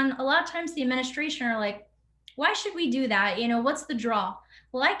getting one, a lot of times the administration are like, why should we do that? You know, what's the draw?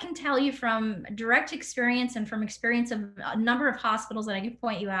 Well, I can tell you from direct experience and from experience of a number of hospitals that I can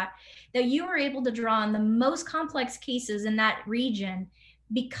point you at, that you were able to draw on the most complex cases in that region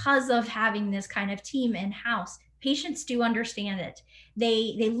because of having this kind of team in-house. Patients do understand it.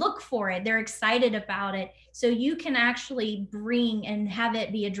 They look for it. They're excited about it. So you can actually bring and have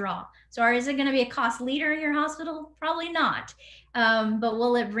it be a draw. So is it going to be a cost leader in your hospital? Probably not. But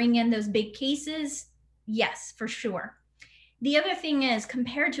will it bring in those big cases? Yes, for sure. The other thing is,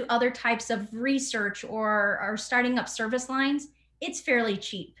 compared to other types of research or starting up service lines, it's fairly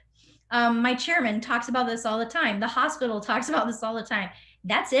cheap. My chairman talks about this all the time. The hospital talks about this all the time.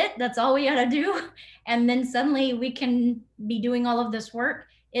 That's it. That's all we got to do. And then suddenly we can be doing all of this work.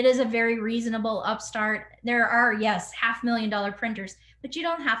 It is a very reasonable upstart. There are, yes, $500,000 printers, but you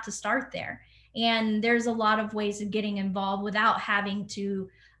don't have to start there. And there's a lot of ways of getting involved without having to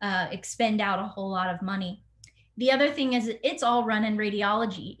expend out a whole lot of money. The other thing is it's all run in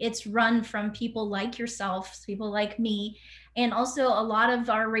radiology. It's run from people like yourself, people like me, and also a lot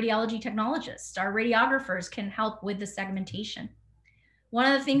of our radiology technologists, our radiographers can help with the segmentation. One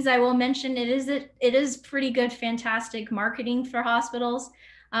of the things I will mention, it is pretty good, fantastic marketing for hospitals.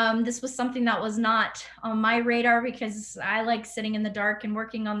 This was something that was not on my radar because I like sitting in the dark and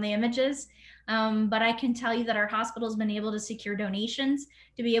working on the images. But I can tell you that our hospital's been able to secure donations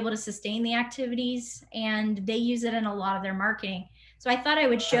to be able to sustain the activities, and they use it in a lot of their marketing. So I thought I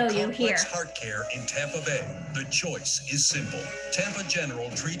would show you here. For complex heart care in Tampa Bay, the choice is simple. Tampa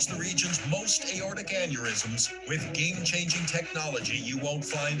General treats the region's most aortic aneurysms with game-changing technology you won't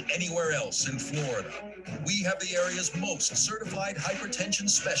find anywhere else in Florida. We have the area's most certified hypertension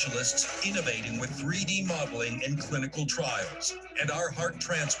specialists innovating with 3D modeling and clinical trials. And our heart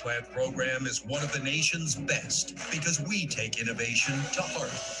transplant program is one of the nation's best because we take innovation to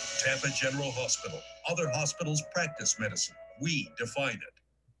heart. Tampa General Hospital. Other hospitals practice medicine. We define it.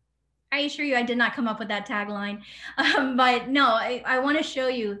 I assure you I did not come up with that tagline. But no, I want to show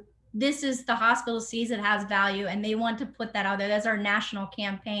you this is the hospital sees it has value and they want to put that out there. That's our national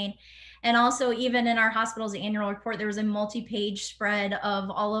campaign. And also even in our hospital's annual report, there was a multi-page spread of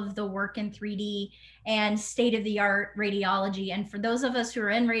all of the work in 3D and state-of-the-art radiology. And for those of us who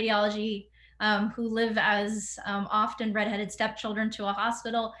are in radiology, who live as often redheaded stepchildren to a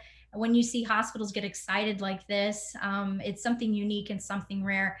hospital, when you see hospitals get excited like this, it's something unique and something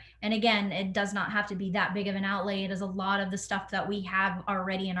rare. And again, it does not have to be that big of an outlay. It is a lot of the stuff that we have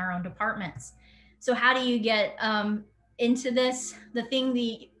already in our own departments. So how do you get into this? The thing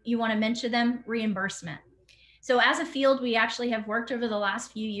that you want to mention them, reimbursement. So as a field, we actually have worked over the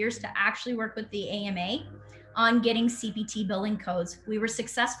last few years to actually work with the AMA on getting CPT billing codes. We were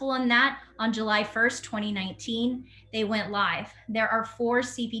successful in that on July 1st, 2019. They went live. There are 4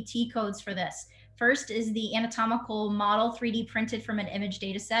 CPT codes for this. First is the anatomical model 3D printed from an image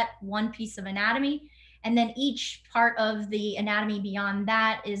data set, 1 piece of anatomy, and then each part of the anatomy beyond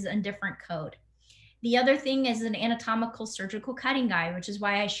that is a different code. The other thing is an anatomical surgical cutting guide, which is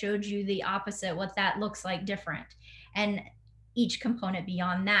why I showed you the opposite, what that looks like different, and each component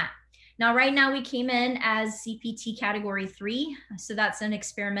beyond that. Now, right now we came in as CPT category 3. So that's an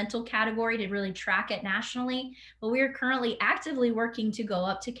experimental category to really track it nationally, but we are currently actively working to go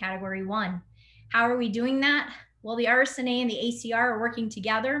up to category 1. How are we doing that? Well, the RSNA and the ACR are working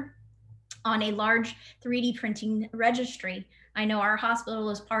together on a large 3D printing registry. I know our hospital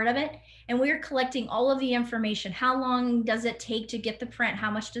is part of it, and we're collecting all of the information. How long does it take to get the print?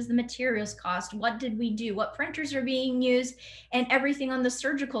 How much does the materials cost? What did we do? What printers are being used? And everything on the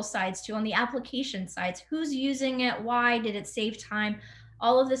surgical sides too, on the application sides. Who's using it? Why? Did it save time?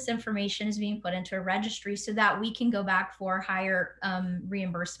 All of this information is being put into a registry so that we can go back for higher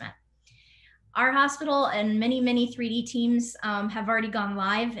reimbursement. Our hospital and many 3D teams have already gone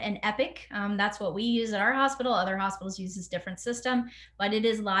live in Epic. That's what we use at our hospital. Other hospitals use this different system, but it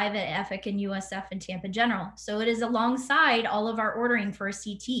is live at Epic and USF and Tampa General. So it is alongside all of our ordering for a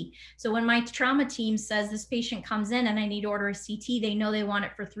CT. So when my trauma team says this patient comes in and I need to order a CT, they know they want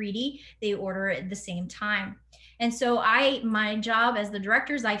it for 3D, they order it at the same time. And so my job as the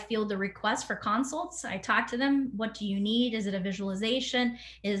director is I field the request for consults. I talk to them. What do you need? Is it a visualization?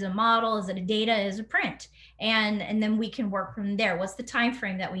 Is it a model? Is it a data? Is it a print? And then we can work from there. What's the time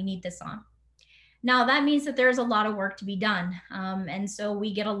frame that we need this on? Now that means that there's a lot of work to be done. And so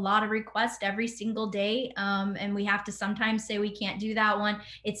we get a lot of requests every single day. And we have to sometimes say, we can't do that one.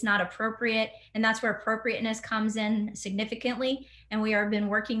 It's not appropriate. And that's where appropriateness comes in significantly. And we have been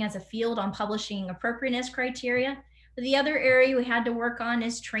working as a field on publishing appropriateness criteria. But the other area we had to work on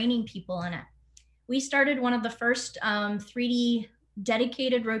is training people in it. We started one of the first 3D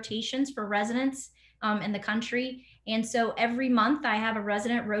dedicated rotations for residents in the country. And so every month I have a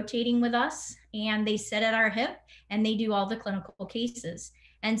resident rotating with us, and they sit at our hip and they do all the clinical cases.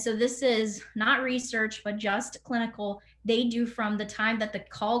 And so this is not research, but just clinical. They do from the time that the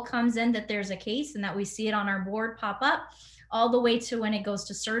call comes in that there's a case and that we see it on our board pop up, all the way to when it goes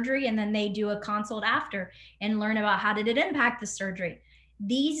to surgery. And then they do a consult after and learn about how did it impact the surgery.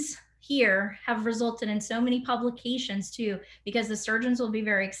 These here have resulted in so many publications too, because the surgeons will be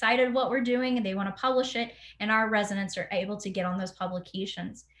very excited what we're doing and they want to publish it, and our residents are able to get on those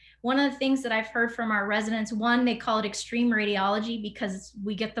publications. One of the things that I've heard from our residents, one, they call it extreme radiology because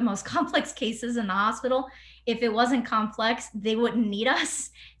we get the most complex cases in the hospital. If it wasn't complex, they wouldn't need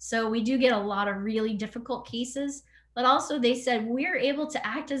us. So we do get a lot of really difficult cases, but also they said we're able to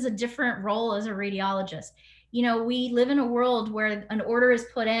act as a different role as a radiologist. You know, we live in a world where an order is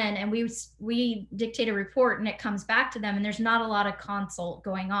put in and we dictate a report and it comes back to them, and there's not a lot of consult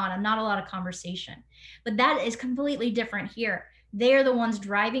going on and not a lot of conversation. But that is completely different here. They are the ones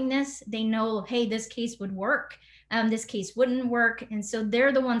driving this. They know, hey, this case would work. This case wouldn't work. And so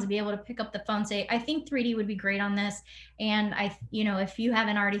they're the ones to be able to pick up the phone and say, I think 3D would be great on this. And if you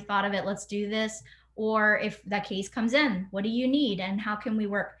haven't already thought of it, let's do this. Or if that case comes in, what do you need and how can we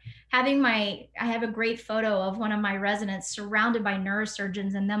work? I have a great photo of one of my residents surrounded by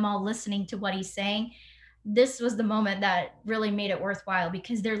neurosurgeons and them all listening to what he's saying. This was the moment that really made it worthwhile,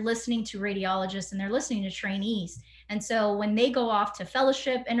 because they're listening to radiologists and they're listening to trainees. And so when they go off to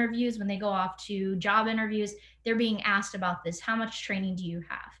fellowship interviews, when they go off to job interviews, they're being asked about this. How much training do you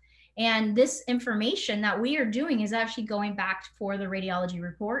have? And this information that we are doing is actually going back for the radiology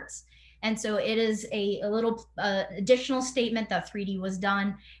reports. And so it is a little additional statement that 3D was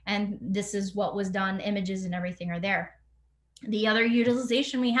done, and this is what was done, images and everything are there. The other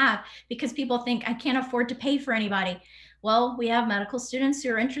utilization we have, because people think I can't afford to pay for anybody. Well, we have medical students who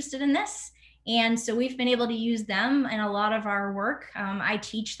are interested in this. And so we've been able to use them in a lot of our work. I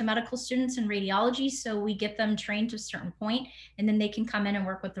teach the medical students in radiology, so we get them trained to a certain point, and then they can come in and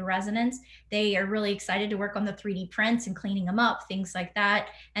work with the residents. They are really excited to work on the 3D prints and cleaning them up, things like that.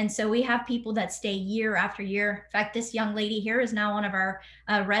 And so we have people that stay year after year. In fact, this young lady here is now one of our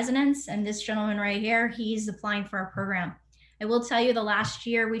residents, and this gentleman right here, he's applying for our program. I will tell you, the last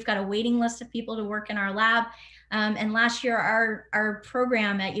year, we've got a waiting list of people to work in our lab. And last year, our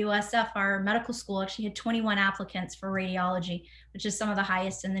program at USF, our medical school, actually had 21 applicants for radiology, which is some of the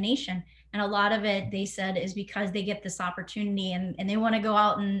highest in the nation. And a lot of it, they said, is because they get this opportunity and they want to go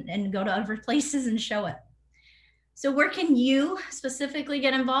out and go to other places and show it. So where can you specifically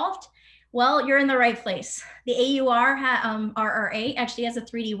get involved? Well, you're in the right place. The AUR, RRA actually has a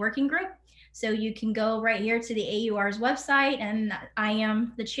 3D working group. So you can go right here to the AUR's website, and I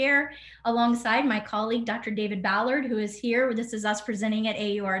am the chair alongside my colleague, Dr. David Ballard, who is here. This is us presenting at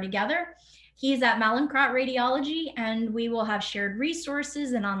AUR together. He's at Mallinckrodt Radiology, and we will have shared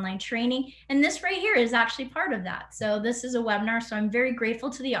resources and online training. And this right here is actually part of that. So this is a webinar, so I'm very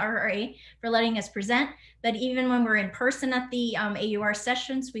grateful to the RRA for letting us present. But even when we're in person at the AUR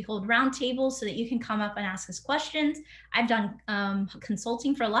sessions, we hold roundtables so that you can come up and ask us questions. I've done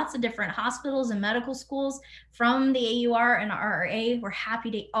consulting for lots of different hospitals and medical schools from the AUR and RRA. We're happy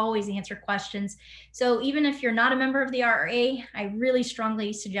to always answer questions. So even if you're not a member of the RRA, I really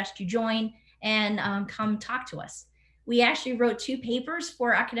strongly suggest you join and come talk to us. We actually wrote 2 papers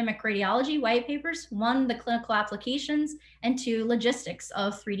for academic radiology, white papers, 1, the clinical applications, and 2, logistics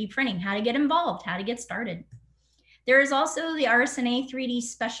of 3D printing, how to get involved, how to get started. There is also the RSNA 3D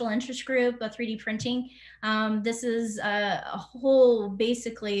Special Interest Group of 3D printing. This is a whole,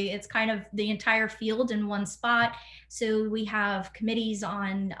 basically, it's kind of the entire field in one spot. So we have committees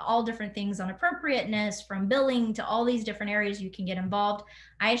on all different things on appropriateness, from billing to all these different areas you can get involved.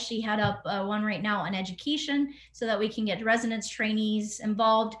 I actually head up one right now on education so that we can get residents, trainees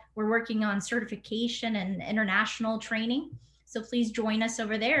involved. We're working on certification and international training. So please join us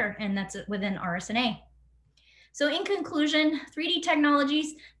over there, and that's within RSNA. So in conclusion, 3D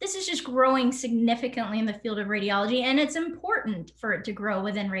technologies, this is just growing significantly in the field of radiology, and it's important for it to grow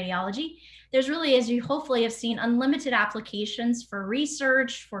within radiology. There's really, as you hopefully have seen, unlimited applications for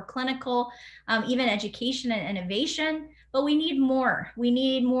research, for clinical, even education and innovation, but we need more. We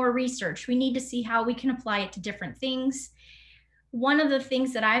need more research. We need to see how we can apply it to different things. One of the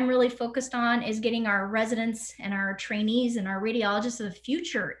things that I'm really focused on is getting our residents and our trainees and our radiologists of the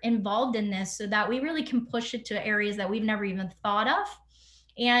future involved in this so that we really can push it to areas that we've never even thought of.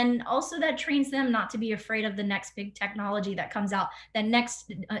 And also that trains them not to be afraid of the next big technology that comes out, that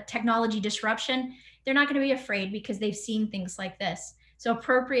next technology disruption. They're not going to be afraid because they've seen things like this. So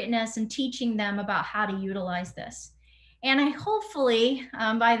appropriateness and teaching them about how to utilize this. And I hopefully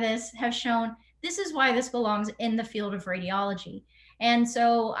by this have shown this is why this belongs in the field of radiology. And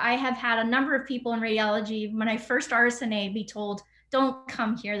so I have had a number of people in radiology, when I first RSNA, be told, don't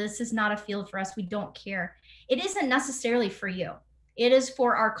come here. This is not a field for us. We don't care. It isn't necessarily for you. It is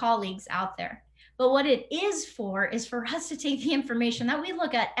for our colleagues out there. But what it is for us to take the information that we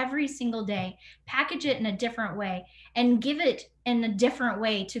look at every single day, package it in a different way, and give it in a different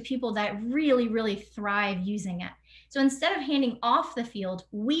way to people that really, really thrive using it. So instead of handing off the field,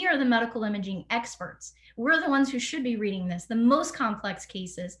 we are the medical imaging experts. We're the ones who should be reading this, the most complex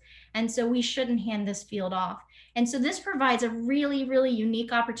cases. And so we shouldn't hand this field off. And so this provides a really, really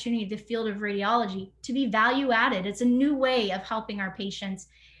unique opportunity to the field of radiology to be value added. It's a new way of helping our patients.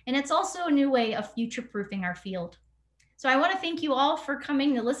 And it's also a new way of future-proofing our field. So I want to thank you all for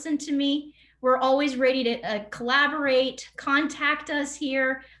coming to listen to me. We're always ready to collaborate, contact us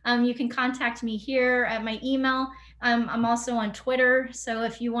here. You can contact me here at my email. I'm also on Twitter. So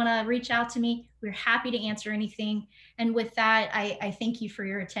if you want to reach out to me, we're happy to answer anything. And with that, I thank you for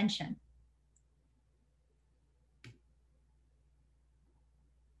your attention.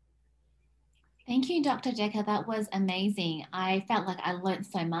 Thank you, Dr. Decker. That was amazing. I felt like I learned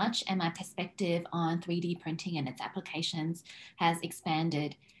so much, and my perspective on 3D printing and its applications has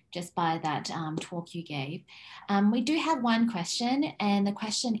expanded just by that talk you gave. We do have one question, and the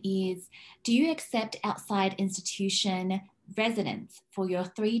question is, do you accept outside institution residents for your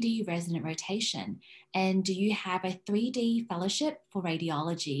 3D resident rotation? And do you have a 3D fellowship for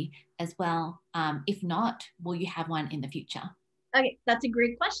radiology as well? If not, will you have one in the future? Okay, that's a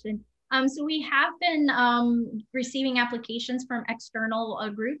great question. So we have been receiving applications from external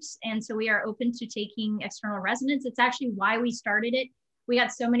groups, and so we are open to taking external residents. It's actually why we started it. We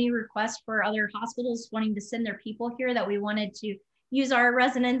got so many requests for other hospitals wanting to send their people here that we wanted to use our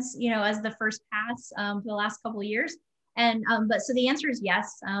residents, as the first pass for the last couple of years. And but so the answer is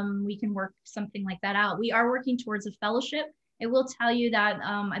yes, we can work something like that out. We are working towards a fellowship. I will tell you that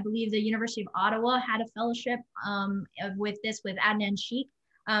I believe the University of Ottawa had a fellowship with Adnan Sheikh,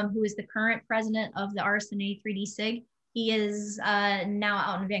 who is the current president of the RSNA 3D SIG. He is now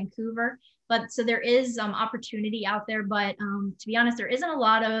out in Vancouver. But so there is opportunity out there, but to be honest, there isn't a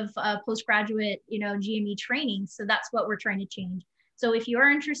lot of postgraduate, GME training. So that's what we're trying to change. So if you are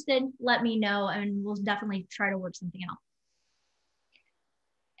interested, let me know and we'll definitely try to work something out.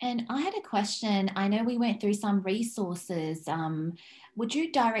 And I had a question. I know we went through some resources. Would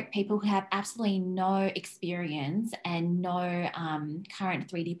you direct people who have absolutely no experience and no current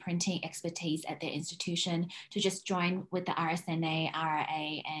 3D printing expertise at their institution to just join with the RSNA,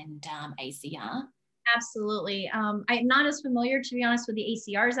 RRA, and ACR? Absolutely. I'm not as familiar, to be honest, with the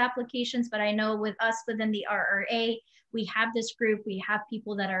ACR's applications, but I know with us within the RRA, we have this group, we have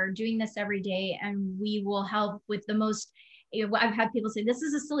people that are doing this every day, and we will help with the most. I've had people say, this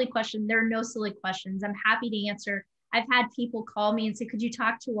is a silly question. There are no silly questions. I'm happy to answer. I've had people call me and say, could you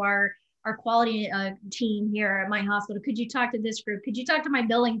talk to our quality team here at my hospital? Could you talk to this group? Could you talk to my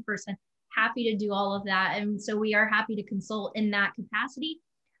billing person? Happy to do all of that. And so we are happy to consult in that capacity.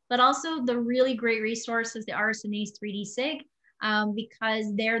 But also the really great resource is the RSNA's 3D SIG,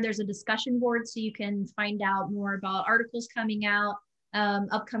 because there's a discussion board so you can find out more about articles coming out,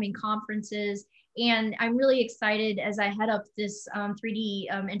 upcoming conferences. And I'm really excited as I head up this 3D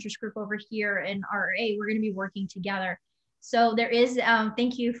interest group over here in RRA, we're going to be working together. So there is,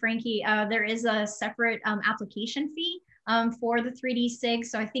 thank you, Frankie, there is a separate application fee for the 3D SIG.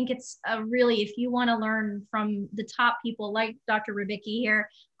 So I think it's really, if you want to learn from the top people like Dr. Ribicki here,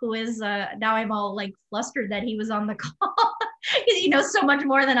 who is, now I'm all like flustered that he was on the call because he knows so much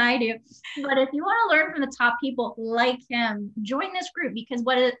more than I do. But if you want to learn from the top people like him, join this group, because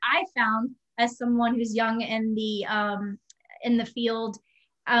what I found as someone who's young in the field,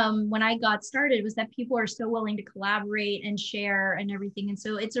 when I got started, was that people are so willing to collaborate and share and everything. And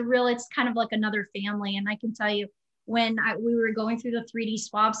so it's kind of like another family. And I can tell you, when we were going through the 3D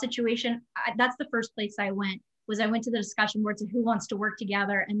swab situation, that's the first place I went to the discussion boards of who wants to work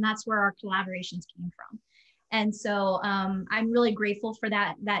together. And that's where our collaborations came from. And so I'm really grateful for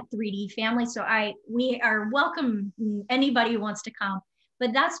that 3D family. So we are welcome, anybody who wants to come.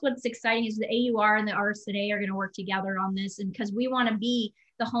 But that's what's exciting, is the AUR and the RSNA are going to work together on this, and because we want to be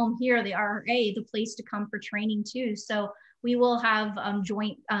the home here, the RRA, the place to come for training too. So we will have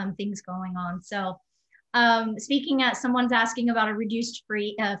joint things going on. So speaking at, someone's asking about a reduced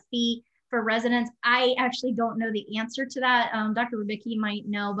fee for residents. I actually don't know the answer to that. Dr. Ribicki might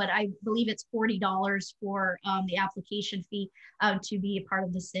know, but I believe it's $40 for the application fee to be a part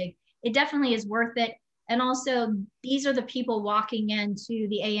of the SIG. It definitely is worth it. And also, these are the people walking into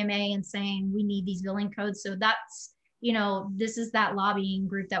the AMA and saying, we need these billing codes. So that's, this is that lobbying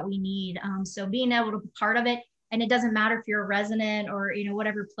group that we need. So being able to be part of it, and it doesn't matter if you're a resident or,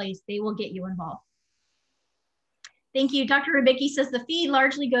 whatever place, they will get you involved. Thank you. Dr. Ribicki says the fee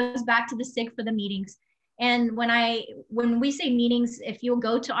largely goes back to the SIG for the meetings. And when we say meetings, if you'll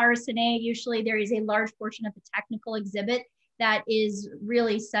go to RSNA, usually there is a large portion of the technical exhibit that is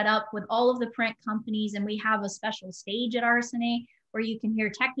really set up with all of the print companies. And we have a special stage at RSNA where you can hear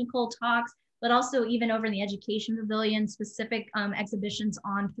technical talks, but also even over in the education pavilion, specific exhibitions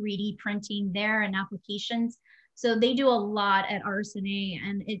on 3D printing there and applications. So they do a lot at RSNA,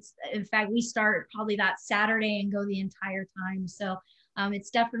 and it's, in fact, we start probably that Saturday and go the entire time. So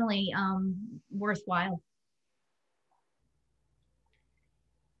it's definitely worthwhile.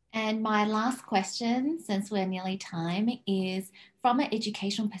 And my last question, since we're nearly time, is from an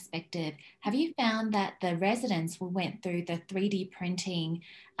educational perspective, have you found that the residents who went through the 3D printing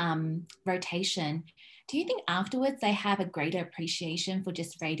rotation, do you think afterwards they have a greater appreciation for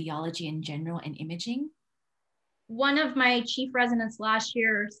just radiology in general and imaging? One of my chief residents last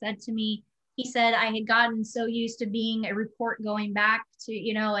year said to me, he said, I had gotten so used to being a report going back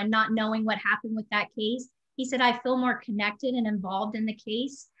to, and not knowing what happened with that case. He said, I feel more connected and involved in the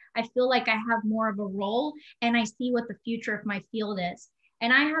case. I feel like I have more of a role, and I see what the future of my field is.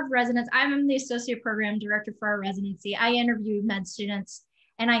 And I have residents, I'm the associate program director for our residency. I interview med students,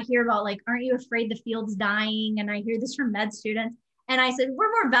 and I hear about, like, aren't you afraid the field's dying? And I hear this from med students. And I said, we're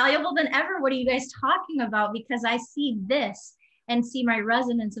more valuable than ever. What are you guys talking about? Because I see this and see my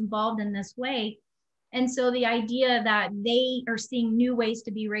residents involved in this way. And so the idea that they are seeing new ways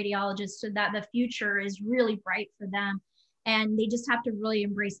to be radiologists, so that the future is really bright for them. And they just have to really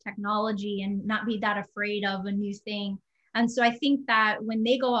embrace technology and not be that afraid of a new thing. And so I think that when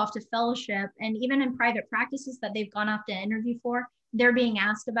they go off to fellowship, and even in private practices that they've gone off to interview for, they're being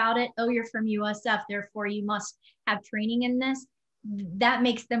asked about it. Oh, you're from USF, therefore you must have training in this. That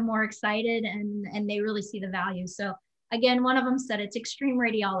makes them more excited, and they really see the value. So again, one of them said it's extreme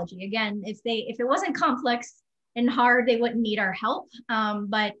radiology. Again, if it wasn't complex and hard, they wouldn't need our help.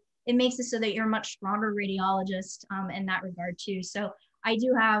 But it makes it so that you're a much stronger radiologist in that regard too. So I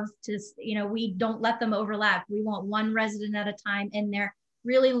do have to, we don't let them overlap. We want one resident at a time in there.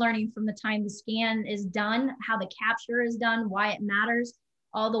 really learning from the time the scan is done, how the capture is done, why it matters,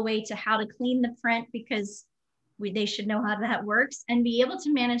 all the way to how to clean the print, because they should know how that works, and be able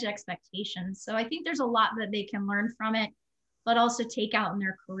to manage expectations. So I think there's a lot that they can learn from it, but also take out in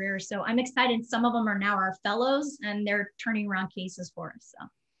their career. So I'm excited. Some of them are now our fellows, and they're turning around cases for us. So.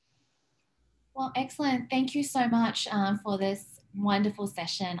 Well, excellent. Thank you so much for this wonderful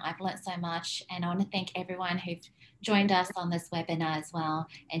session. I've learned so much, and I want to thank everyone who've joined us on this webinar as well.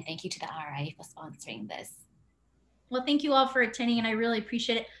 And thank you to the RRA for sponsoring this. Well, thank you all for attending, and I really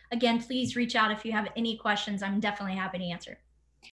appreciate it. Again, please reach out if you have any questions. I'm definitely happy to answer.